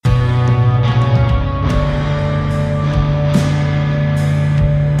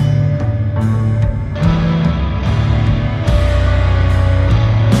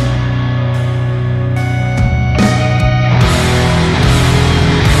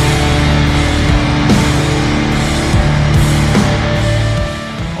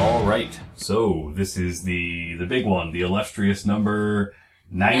this is the big one, the illustrious number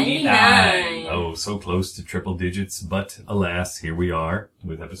 99. Oh, so close to triple digits, but alas, here we are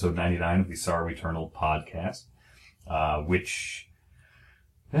with episode 99 of the Sorrow Eternal podcast, which,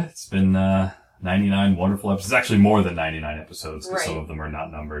 it's been 99 wonderful episodes. It's actually more than 99 episodes, because some of them are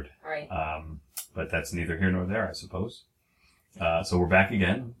not numbered. Right. But that's neither here nor there, I suppose. So we're back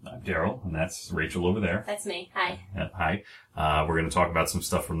again. I'm Daryl, and that's Rachel over there. That's me. Hi. Hi. We're going to talk about some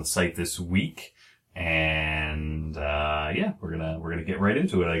stuff from the site this week, and we're gonna get right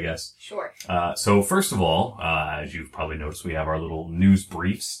into it, I guess. Sure. So first of all, as you've probably noticed, we have our little news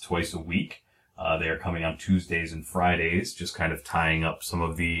briefs twice a week. They are coming on Tuesdays and Fridays, just kind of tying up some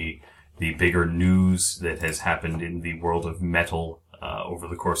of the bigger news that has happened in the world of metal over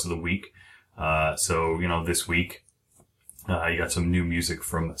the course of the week. So this week. You got some new music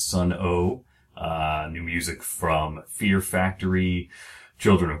from Sun O, new music from Fear Factory,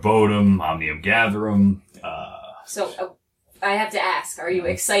 Children of Bodom, Omnium Gatherum. So I have to ask, are you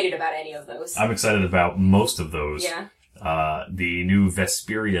excited about any of those? I'm excited about most of those. Yeah. The new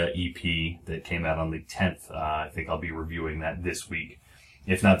Vesperia EP that came out on the 10th, I think I'll be reviewing that this week.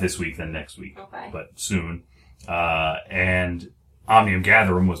 If not this week, then next week. Okay. But soon. And Omnium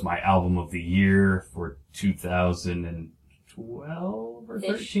Gatherum was my album of the year for 2012 or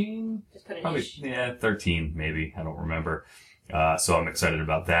 13? Just put an Probably, ish. yeah, 13 maybe. I don't remember. So I'm excited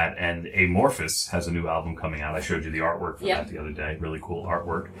about that. And Amorphous has a new album coming out. I showed you the artwork for that the other day. Really cool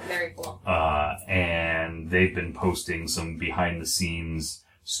artwork. Very cool. And they've been posting some behind the scenes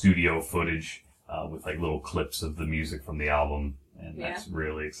studio footage with like little clips of the music from the album. And that's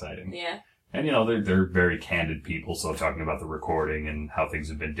really exciting. Yeah. And they're very candid people, so talking about the recording and how things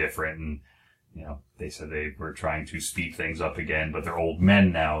have been different, and they said they were trying to speed things up again, but they're old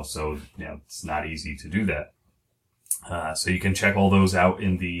men now, so it's not easy to do that. So you can check all those out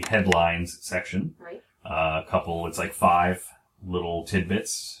in the headlines section. Right. It's like 5 little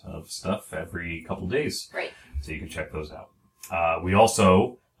tidbits of stuff every couple days. Right. So you can check those out. We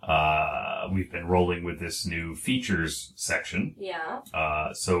also we've been rolling with this new features section. Yeah.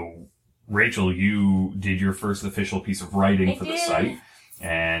 So Rachel, you did your first official piece of writing for the site,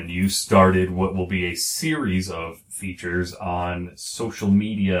 and you started what will be a series of features on social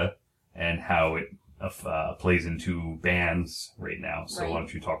media and how it plays into bands right now. So why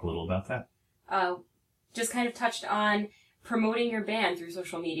don't you talk a little about that? Just kind of touched on promoting your band through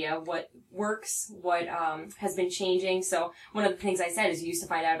social media, what works, what has been changing. So one of the things I said is you used to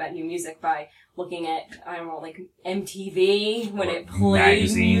find out about new music by looking at, like MTV when it played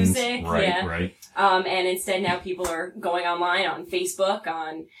magazines, music. Right. And instead now people are going online on Facebook,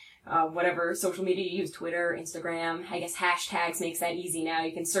 on whatever social media you use, Twitter, Instagram. I guess hashtags makes that easy now.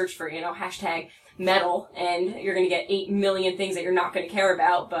 You can search for, hashtag metal, and you're going to get 8 million things that you're not going to care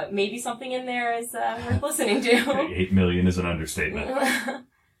about, but maybe something in there is worth listening to. 8 million is an understatement.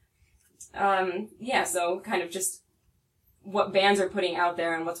 So kind of just what bands are putting out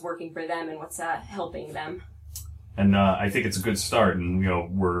there and what's working for them and what's helping them. And I think it's a good start, and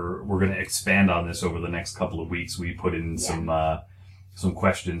we're going to expand on this over the next couple of weeks. We put in some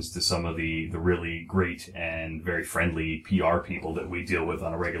questions to some of the really great and very friendly PR people that we deal with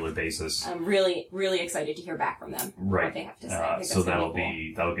on a regular basis. I'm really, really excited to hear back from them. Right. What they have to say. So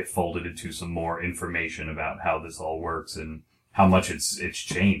that'll get folded into some more information about how this all works and how much it's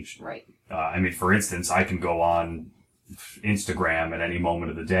changed. Right. For instance, I can go on Instagram at any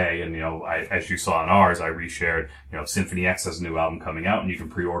moment of the day, and as you saw on ours, I reshared, Symphony X has a new album coming out, and you can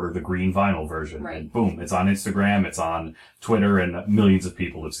pre-order the green vinyl version. Right. And boom, it's on Instagram, it's on Twitter, and millions of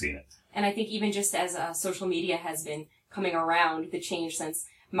people have seen it. And I think even just as social media has been coming around, the change since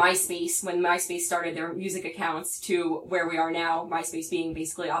MySpace, when MySpace started their music accounts, to where we are now, MySpace being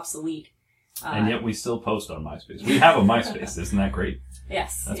basically obsolete. And yet we still post on MySpace. We have a MySpace. Isn't that great?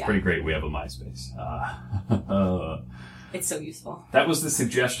 Yes. That's pretty great. We have a MySpace. It's so useful. That was the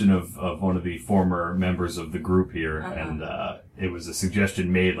suggestion of one of the former members of the group here, and it was a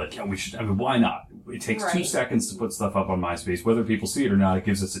suggestion made like, we should. Why not? It takes 2 seconds to put stuff up on MySpace. Whether people see it or not, it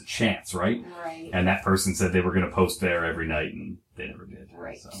gives us a chance, right? Right. And that person said they were going to post there every night, and they never did.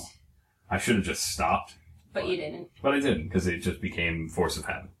 Right. So I should have just stopped. But you didn't. But I didn't, because it just became force of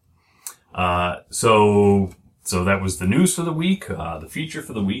habit. So that was the news for the week, the feature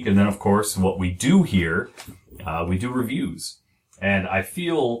for the week, and then of course what we do here, we do reviews. And I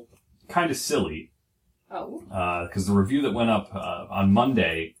feel kind of silly. Oh. Because the review that went up on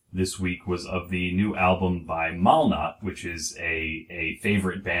Monday this week was of the new album by Malnat, which is a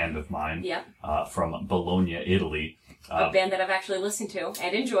favorite band of mine. Yep. From Bologna, Italy. A band that I've actually listened to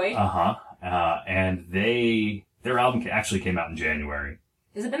and enjoyed. And their album actually came out in January.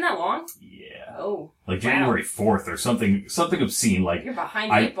 Has it been that long? Yeah. Oh. Like January 4th or something obscene. Like, you're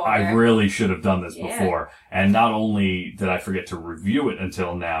behind the eight ball there. I really should have done this before. And not only did I forget to review it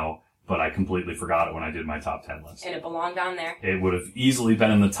until now, but I completely forgot it when I did my top 10 list. And it belonged on there. It would have easily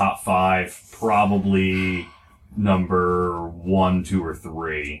been in the top 5, probably number 1, 2, or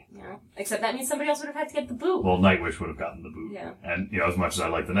 3. Yeah. Except that means somebody else would have had to get the boot. Well, Nightwish would have gotten the boot. Yeah. And, as much as I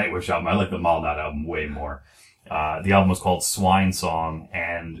like the Nightwish album, I like the Malnat album way more. The album was called Swine Song,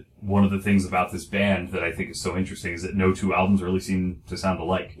 and one of the things about this band that I think is so interesting is that no two albums really seem to sound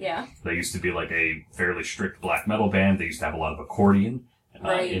alike. Yeah. They used to be like a fairly strict black metal band. They used to have a lot of accordion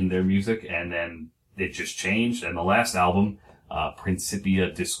in their music, and then it just changed. And the last album,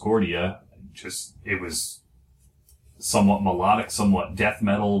 Principia Discordia, it was somewhat melodic, somewhat death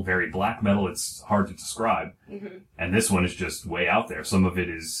metal, very black metal. It's hard to describe. Mm-hmm. And this one is just way out there. Some of it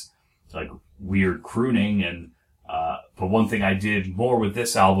is like weird crooning, and but one thing I did more with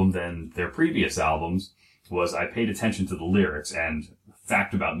this album than their previous albums was I paid attention to the lyrics. And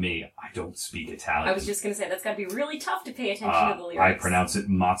fact about me, I don't speak Italian. I was just going to say, that's got to be really tough to pay attention to the lyrics. I pronounce it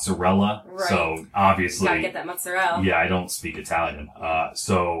mozzarella, right. So obviously... Gotta get that mozzarella. Yeah, I don't speak Italian.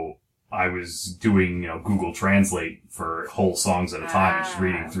 So I was doing, Google Translate for whole songs at a time, just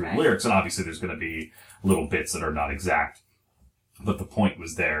reading through the lyrics, and obviously there's going to be little bits that are not exact. But the point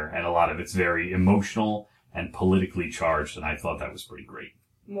was there, and a lot of it's very emotional and politically charged, and I thought that was pretty great.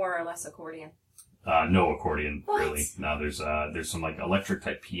 More or less accordion. No accordion, what? Really. No, there's some like electric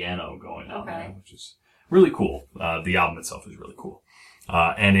type piano going on there, which is really cool. The album itself is really cool.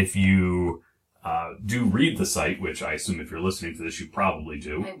 And if you do read the site, which I assume if you're listening to this, you probably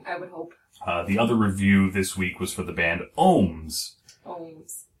do. I would hope. The other review this week was for the band Ohms.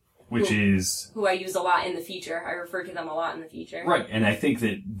 Ohms. Who I use a lot in the feature. I refer to them a lot in the feature. Right, and I think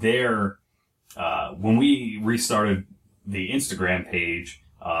that when we restarted the Instagram page,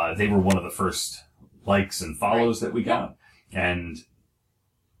 they were one of the first likes and follows that we got. And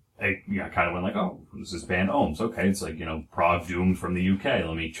I kind of went like, oh, this is band Ohms. Okay, it's like, prog doom from the UK.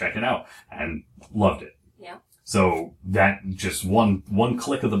 Let me check it out. And loved it. Yeah. So that just one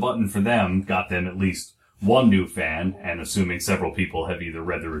click of the button for them got them at least one new fan, and assuming several people have either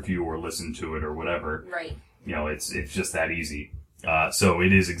read the review or listened to it or whatever. Right. It's just that easy. So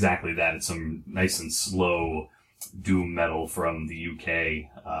it is exactly that. It's some nice and slow doom metal from the UK.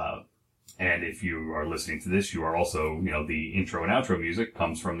 And if you are listening to this, you are also, the intro and outro music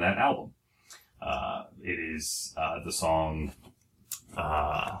comes from that album. It is, the song,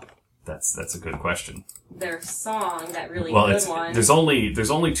 that's a good question. Their song, that really good one. There's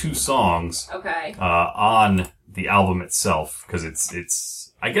only 2 songs. Okay. On the album itself, because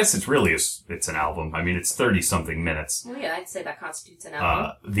I guess it's an album. I mean, it's 30-something minutes. Well, yeah, I'd say that constitutes an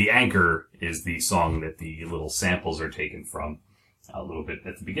album. The Anchor is the song that the little samples are taken from. A little bit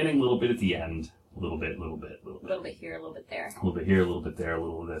at the beginning, a little bit at the end, a little bit. A little bit here, a little bit there. A little bit here, a little bit there, a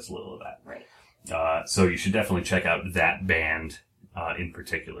little of this, a little of that. Right. So you should definitely check out that band in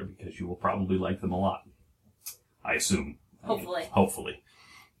particular, because you will probably like them a lot. I assume. Hopefully.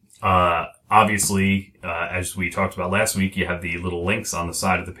 Obviously, as we talked about last week, you have the little links on the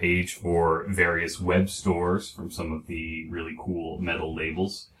side of the page for various web stores from some of the really cool metal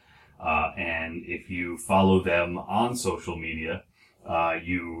labels. And if you follow them on social media,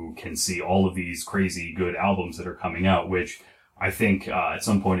 you can see all of these crazy good albums that are coming out, which I think at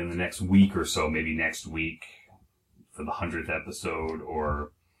some point in the next week or so, maybe next week for the 100th episode,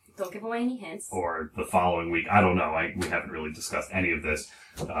 or don't give away any hints, or the following week, I don't know. We haven't really discussed any of this,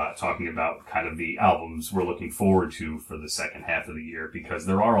 talking about kind of the albums we're looking forward to for the second half of the year, because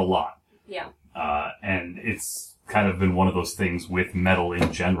there are a lot. Yeah. And it's kind of been one of those things with metal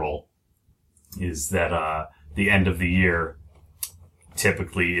in general, is that the end of the year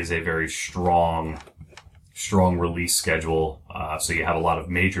typically is a very strong release schedule. So you have a lot of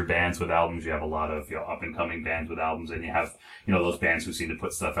major bands with albums, you have a lot of up and coming bands with albums, and you have those bands who seem to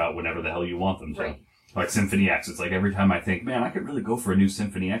put stuff out whenever the hell you want them to. Right. Like Symphony X, it's like every time I think, man, I could really go for a new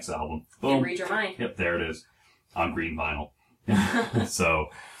Symphony X album. Boom. You read your mind. Yep, there it is on green vinyl. So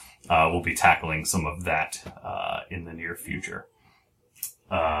we'll be tackling some of that in the near future.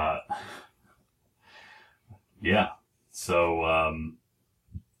 Yeah. So,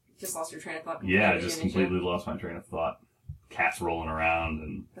 just lost your train of thought. Yeah, I just completely lost my train of thought. Cats rolling around,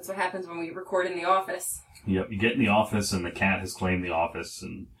 and that's what happens when we record in the office. Yep, you get in the office and the cat has claimed the office,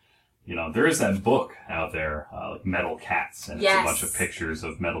 and there is that book out there, like Metal Cats, and it's a bunch of pictures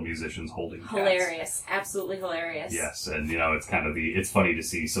of metal musicians holding cats. Hilarious. Absolutely hilarious. Yes, and it's kind of it's funny to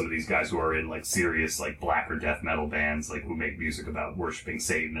see some of these guys who are in like serious like black or death metal bands, like who make music about worshiping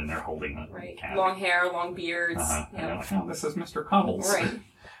Satan, and they're holding a cat. Long hair, long beards. And they're like, oh, this is Mr. Cobbles. Right.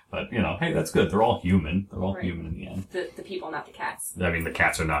 But, hey, that's good. They're all human. They're all human in the end. The people, not the cats. I mean, the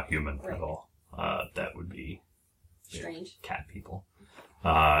cats are not human at all. That would be strange. Cat people.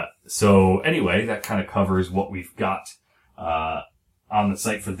 So anyway, that kind of covers what we've got on the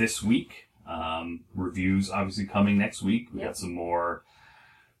site for this week. Reviews obviously coming next week. We got some more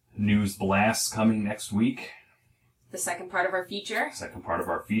news blasts coming next week. The second part of our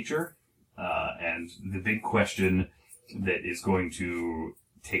feature. And the big question that is going to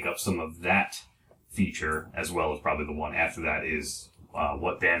take up some of that feature, as well as probably the one after that, is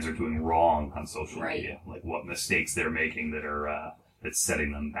what bands are doing wrong on social media. Like what mistakes they're making that are that's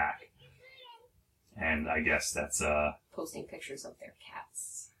setting them back. And I guess that's posting pictures of their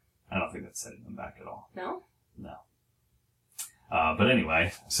cats. I don't think that's setting them back at all. No? No. But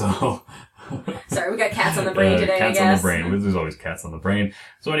anyway, so... Sorry, we got cats on the brain today, cats I guess. on the brain. There's always cats on the brain.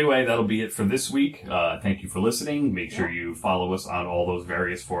 So anyway, that'll be it for this week. Thank you for listening. Make sure you follow us on all those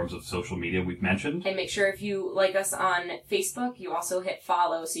various forms of social media we've mentioned. And make sure if you like us on Facebook, you also hit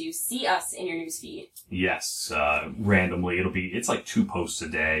follow so you see us in your newsfeed. Yes. Randomly, it's like 2 posts a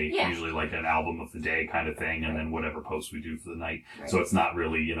day. Yeah. Usually like an album of the day kind of thing, and then whatever post we do for the night. Right. So it's not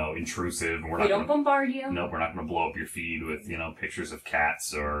really, intrusive. We don't bombard you. No, we're not going to blow up your feed with, pictures of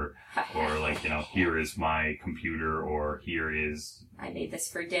cats or like, here is my computer, or here is... I made this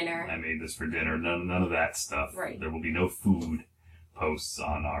for dinner. None of that stuff. Right. There will be no food posts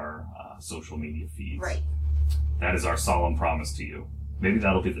on our social media feeds. Right. That is our solemn promise to you. Maybe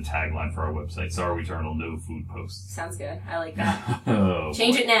that'll be the tagline for our website. Sorrow Eternal, no food posts. Sounds good. I like that. Oh,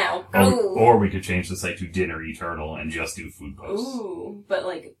 change it now. Or we could change the site to Dinner Eternal and just do food posts. Ooh, but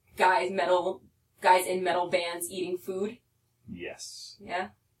like guys in metal bands eating food? Yes. Yeah?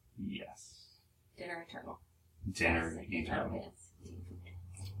 Yes. Dinner Eternal. Dinner Eternal. Bands.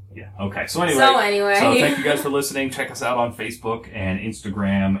 Yeah. Okay. So anyway. So thank you guys for listening. Check us out on Facebook and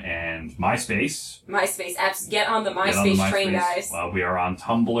Instagram and MySpace. Apps. Get on the MySpace train, guys. We are on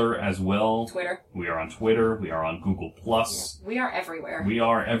Tumblr as well. Twitter. We are on Twitter. We are on Google+. Yeah. We are everywhere. We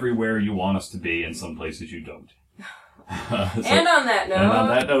are everywhere you want us to be, and some places you don't. And on that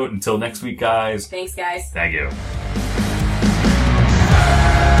note. Until next week, guys. Thanks, guys. Thank you.